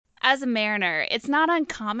as a mariner, it's not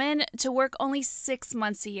uncommon to work only 6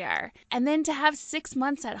 months a year and then to have 6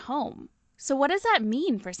 months at home. So what does that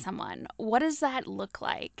mean for someone? What does that look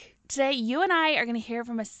like? Today, you and I are going to hear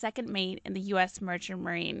from a second mate in the U.S. Merchant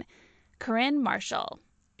Marine, Corinne Marshall.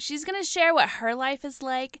 She's going to share what her life is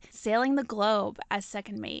like sailing the globe as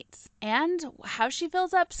second mates and how she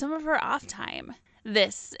fills up some of her off time.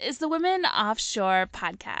 This is the Women Offshore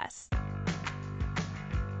Podcast.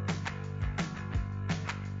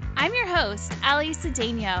 I'm your host, Ali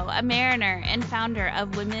Cedeno, a mariner and founder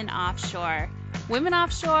of Women Offshore. Women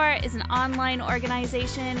Offshore is an online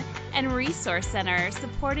organization and resource center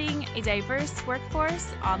supporting a diverse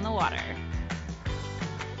workforce on the water.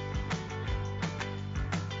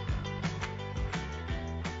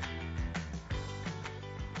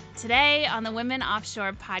 Today on the Women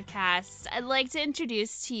Offshore Podcast, I'd like to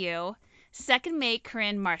introduce to you second mate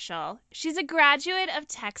Corinne Marshall. She's a graduate of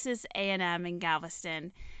Texas A&M in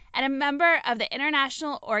Galveston and a member of the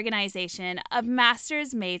International Organization of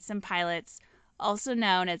Masters Mates and Pilots, also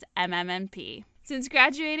known as MMMP. Since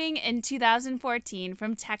graduating in 2014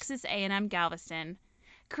 from Texas A&M Galveston,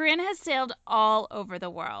 Corinne has sailed all over the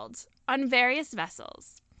world on various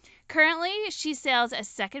vessels. Currently, she sails as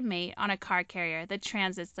second mate on a car carrier that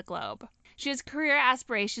transits the globe. She has career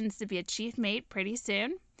aspirations to be a chief mate pretty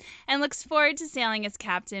soon and looks forward to sailing as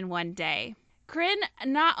captain one day. Corinne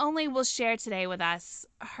not only will share today with us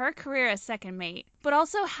her career as second mate, but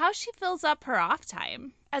also how she fills up her off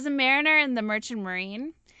time. As a mariner in the Merchant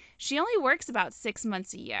Marine, she only works about 6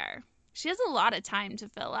 months a year. She has a lot of time to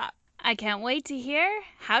fill up. I can't wait to hear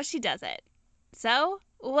how she does it. So,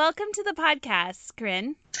 welcome to the podcast,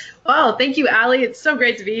 Corinne. Well, thank you, Ali. It's so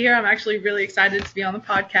great to be here. I'm actually really excited to be on the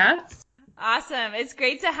podcast. Awesome. It's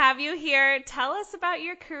great to have you here. Tell us about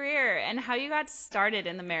your career and how you got started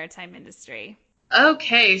in the maritime industry.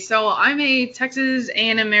 Okay, so I'm a Texas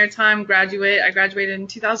A&M Maritime graduate. I graduated in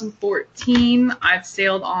 2014. I've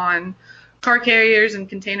sailed on car carriers and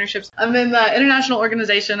container ships. I'm in the International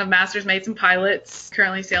Organization of Masters Mates and Pilots,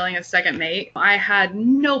 currently sailing as second mate. I had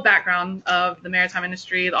no background of the maritime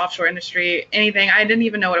industry, the offshore industry, anything. I didn't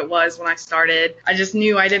even know what it was when I started. I just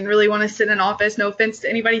knew I didn't really want to sit in an office. No offense to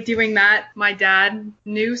anybody doing that. My dad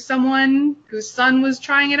knew someone whose son was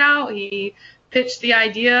trying it out. He pitched the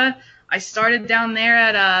idea. I started down there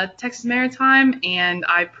at Texas Maritime, and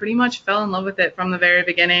I pretty much fell in love with it from the very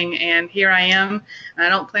beginning, and here I am, and I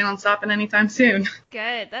don't plan on stopping anytime soon.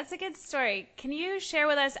 Good. That's a good story. Can you share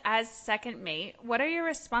with us as second mate, what are your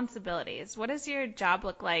responsibilities? What does your job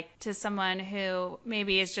look like to someone who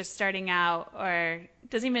maybe is just starting out or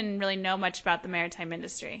doesn't even really know much about the maritime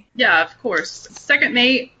industry? Yeah, of course. Second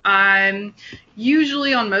mate, I'm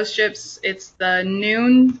usually on most ships, it's the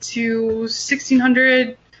noon to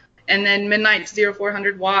 1600, and then midnight to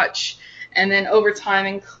 0400 watch, and then overtime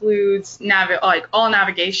includes all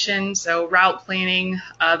navigation, so route planning,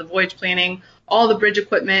 the voyage planning, all the bridge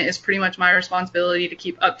equipment is pretty much my responsibility to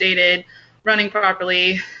keep updated, running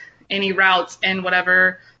properly, any routes and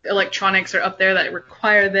whatever electronics are up there that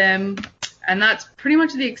require them. And that's pretty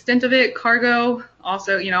much the extent of it. Cargo,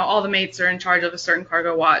 also, all the mates are in charge of a certain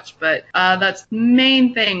cargo watch, but that's the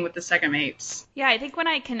main thing with the second mates. Yeah, I think when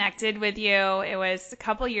I connected with you, it was a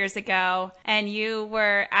couple years ago, and you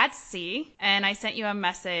were at sea, and I sent you a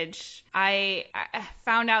message. I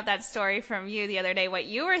found out that story from you the other day, what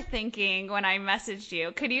you were thinking when I messaged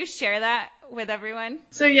you. Could you share that with everyone?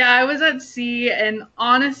 So yeah, I was at sea, and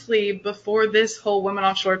honestly, before this whole Women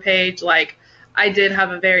Offshore page, I did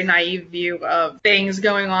have a very naive view of things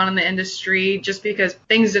going on in the industry just because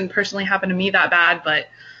things didn't personally happen to me that bad, but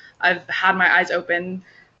I've had my eyes open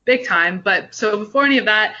big time. But so before any of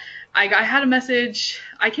that, I had a message.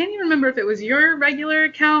 I can't even remember if it was your regular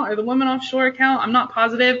account or the Women Offshore account. I'm not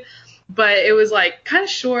positive, but it was kind of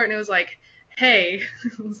short, and it was like, hey,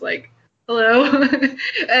 I was like, hello.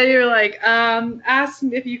 And you're like, asked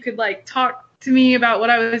if you could talk to me about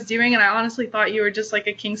what I was doing, and I honestly thought you were just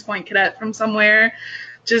a Kings Point cadet from somewhere,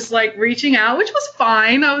 just reaching out, which was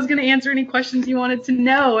fine. I was going to answer any questions you wanted to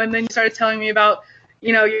know, and then you started telling me about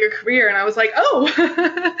your career, and I was like, oh,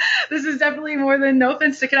 this is definitely more than, no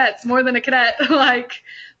offense to cadets, more than a cadet.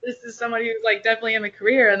 This is somebody who's definitely in the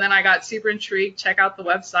career. And then I got super intrigued, check out the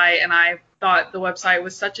website, and I thought the website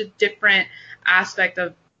was such a different aspect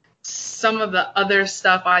of some of the other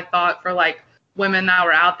stuff I thought for women that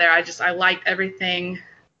were out there. I liked everything.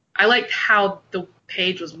 I liked how the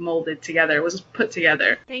page was molded together. It was put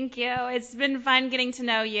together. Thank you. It's been fun getting to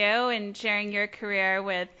know you and sharing your career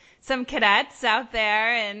with some cadets out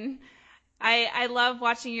there. And I love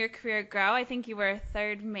watching your career grow. I think you were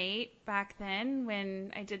third mate back then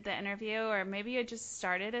when I did the interview, or maybe you had just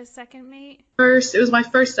started as second mate. It was my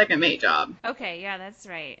first second mate job. Okay, yeah, that's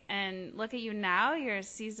right. And look at you now. You're a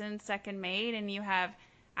seasoned second mate, and you have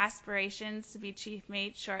aspirations to be chief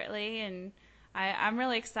mate shortly. And I'm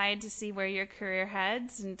really excited to see where your career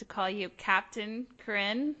heads and to call you Captain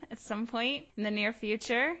Corinne at some point in the near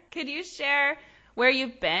future. Could you share where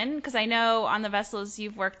you've been? Because I know on the vessels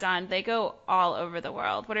you've worked on, they go all over the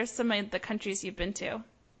world. What are some of the countries you've been to?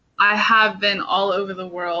 I have been all over the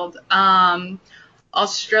world.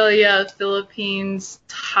 Australia, Philippines,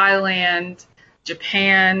 Thailand,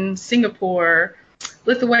 Japan, Singapore,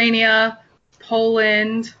 Lithuania,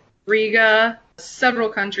 Poland, Riga, several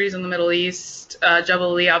countries in the Middle East, Jebel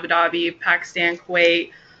Ali, Abu Dhabi, Pakistan,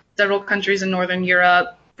 Kuwait, several countries in Northern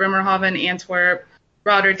Europe, Bremerhaven, Antwerp,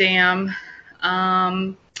 Rotterdam,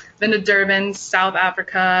 been to Durban, South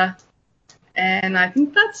Africa, and I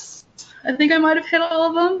think I might have hit all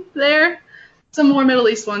of them there. Some more Middle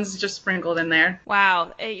East ones just sprinkled in there.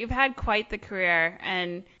 Wow, you've had quite the career,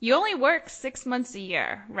 and you only work 6 months a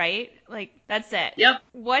year, right? Like, that's it. Yep.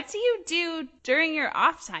 What do you do during your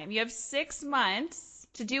off time? You have 6 months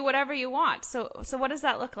to do whatever you want. So what does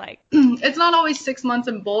that look like? It's not always 6 months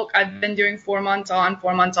in bulk. I've been doing 4 months on,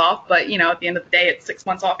 4 months off, but at the end of the day, it's 6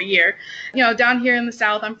 months off a year. Down here in the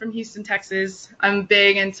South, I'm from Houston, Texas. I'm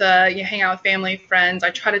big into hang out with family, friends. I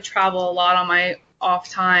try to travel a lot on my off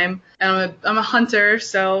time, and I'm a hunter,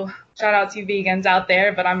 so shout out to vegans out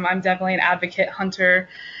there, but I'm definitely an advocate hunter.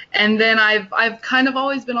 And then I've kind of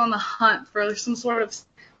always been on the hunt for some sort of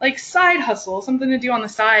like side hustle, something to do on the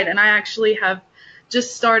side, and I actually have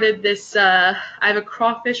just started this. I have a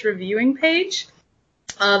crawfish reviewing page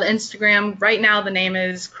of Instagram. Right now the name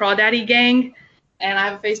is Crawdaddy Gang, and I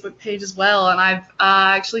have a Facebook page as well, and I've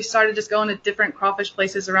actually started just going to different crawfish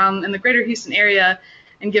places around in the greater Houston area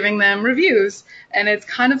and giving them reviews, and it's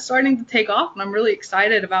kind of starting to take off, and I'm really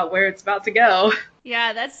excited about where it's about to go.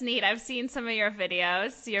 Yeah, that's neat. I've seen some of your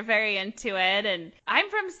videos. You're very into it, and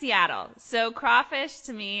I'm from Seattle, so crawfish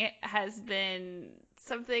to me has been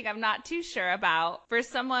something I'm not too sure about. For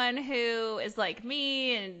someone who is like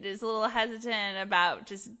me and is a little hesitant about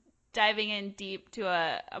just diving in deep to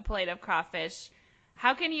a plate of crawfish,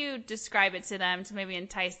 how can you describe it to them to maybe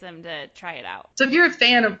entice them to try it out? So if you're a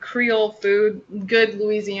fan of Creole food, good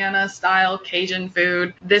Louisiana style Cajun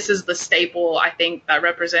food, this is the staple, I think, that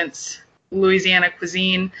represents Louisiana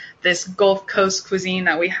cuisine, this Gulf Coast cuisine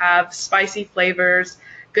that we have, spicy flavors,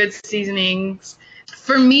 good seasonings.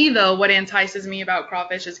 For me, though, what entices me about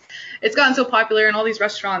crawfish is it's gotten so popular and all these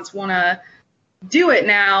restaurants want to do it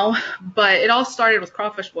now, but it all started with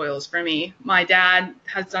crawfish boils for me. My dad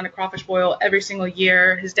has done a crawfish boil every single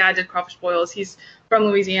year. His dad did crawfish boils. He's from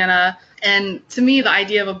Louisiana. And to me, the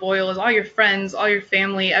idea of a boil is all your friends, all your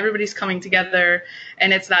family, everybody's coming together,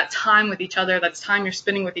 and it's that time with each other, that's time you're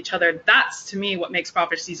spending with each other. That's, to me, what makes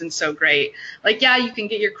crawfish season so great. Like, yeah, you can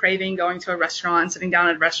get your craving going to a restaurant, sitting down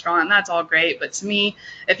at a restaurant, and that's all great. But to me,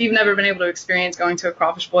 if you've never been able to experience going to a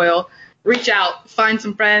crawfish boil, reach out, find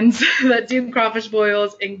some friends that do crawfish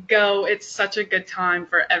boils, and go. It's such a good time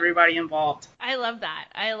for everybody involved. I love that.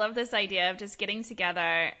 I love this idea of just getting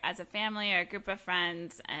together as a family or a group of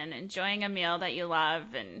friends and enjoying a meal that you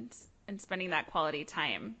love and spending that quality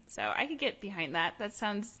time. So I could get behind that. That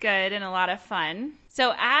sounds good and a lot of fun.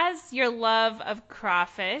 So as your love of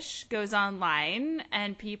crawfish goes online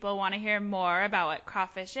and people want to hear more about what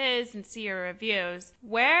crawfish is and see your reviews,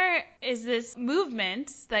 where is this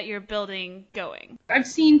movement that you're building going? I've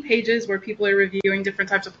seen pages where people are reviewing different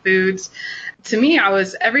types of foods. To me,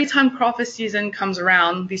 every time crawfish season comes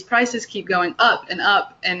around, these prices keep going up,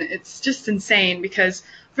 and it's just insane because,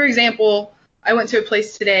 for example, I went to a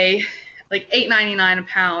place today, like $8.99 a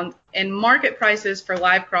pound, and market prices for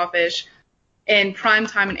live crawfish in prime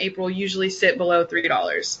time in April usually sit below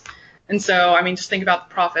 $3. And so, just think about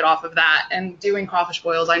the profit off of that. And doing crawfish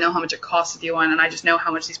boils, I know how much it costs to do one, and I just know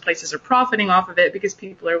how much these places are profiting off of it because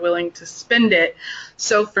people are willing to spend it.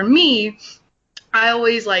 So for me, I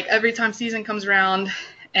always, every time season comes around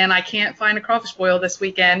and I can't find a crawfish boil this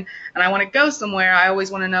weekend and I want to go somewhere, I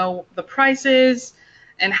always want to know the prices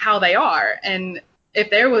and how they are. And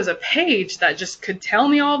if there was a page that just could tell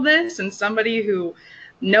me all this, and somebody who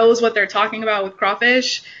knows what they're talking about with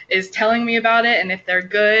crawfish is telling me about it, and if they're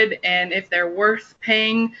good and if they're worth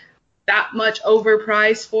paying that much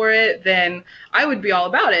overprice for it, then I would be all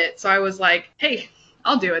about it. So I was like, hey,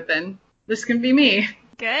 I'll do it then. This can be me.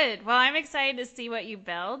 Good. Well, I'm excited to see what you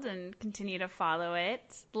build and continue to follow it.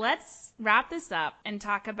 Let's wrap this up and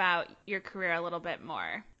talk about your career a little bit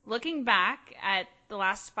more. Looking back at the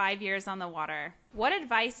last 5 years on the water. What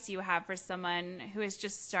advice do you have for someone who is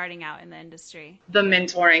just starting out in the industry? The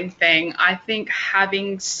mentoring thing. I think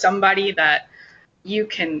having somebody that you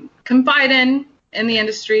can confide in the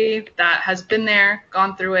industry that has been there,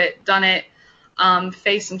 gone through it, done it,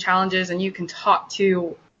 faced some challenges, and you can talk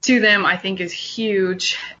to them, I think is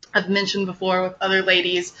huge. I've mentioned before with other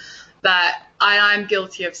ladies that I'm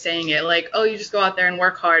guilty of saying it, like, oh, you just go out there and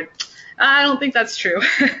work hard. I don't think that's true.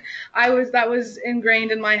 That was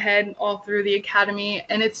ingrained in my head all through the academy,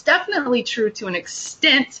 and it's definitely true to an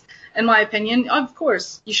extent, in my opinion. Of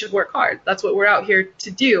course, you should work hard. That's what we're out here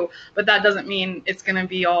to do, but that doesn't mean it's going to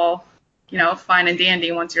be all, fine and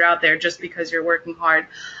dandy once you're out there just because you're working hard.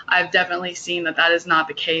 I've definitely seen that is not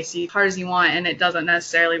the case. You work hard as you want, and it doesn't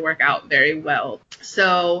necessarily work out very well.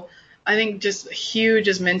 So I think just huge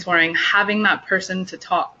is mentoring, having that person to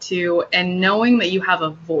talk to and knowing that you have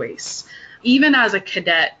a voice. Even as a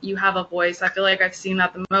cadet, you have a voice. I feel like I've seen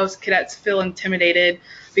that the most cadets feel intimidated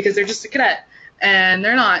because they're just a cadet and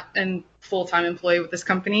they're not a full-time employee with this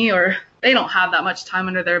company, or they don't have that much time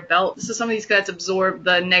under their belt. So some of these cadets absorb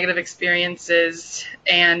the negative experiences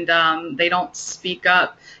and they don't speak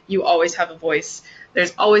up. You always have a voice.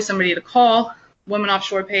 There's always somebody to call. Women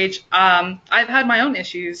Offshore page. I've had my own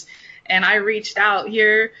issues, and I reached out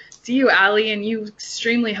here to you, Allie, and you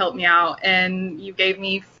extremely helped me out, and you gave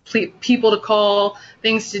me people to call,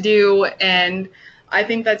 things to do, and I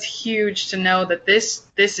think that's huge to know that this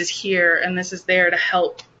is here and this is there to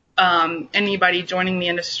help anybody joining the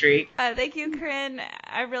industry. Thank you, Corinne.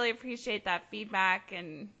 I really appreciate that feedback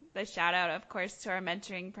and the shout out, of course, to our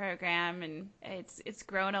mentoring program, and it's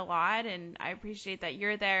grown a lot, and I appreciate that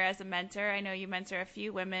you're there as a mentor. I know you mentor a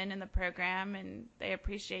few women in the program, and they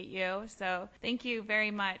appreciate you. So thank you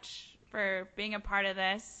very much for being a part of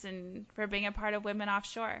this and for being a part of Women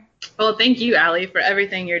Offshore. Well, thank you, Allie, for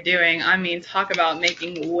everything you're doing. I mean, talk about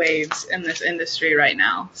making waves in this industry right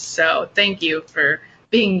now. So thank you for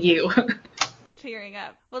being you. Cheering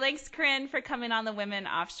up. Well, thanks, Corinne, for coming on the Women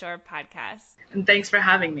Offshore podcast. And thanks for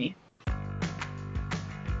having me.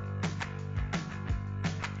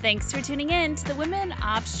 Thanks for tuning in to the Women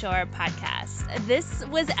Offshore podcast. This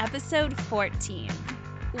was episode 14.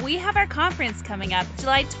 We have our conference coming up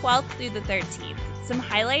July 12th through the 13th. Some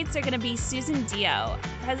highlights are going to be Susan Dio,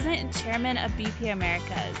 President and Chairman of BP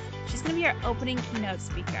Americas. She's going to be our opening keynote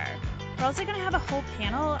speaker. We're also going to have a whole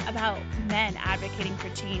panel about men advocating for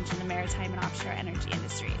change in the maritime and offshore energy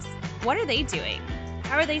industries. What are they doing?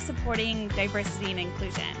 How are they supporting diversity and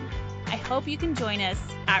inclusion? I hope you can join us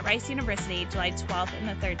at Rice University July 12th and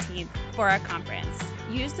the 13th for our conference.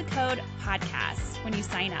 Use the code PODCAST when you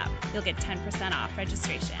sign up. You'll get 10% off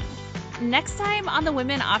registration. Next time on the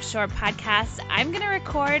Women Offshore podcast, I'm going to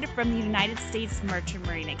record from the United States Merchant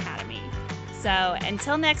Marine Academy. So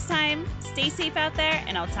until next time, stay safe out there,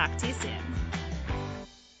 and I'll talk to you soon.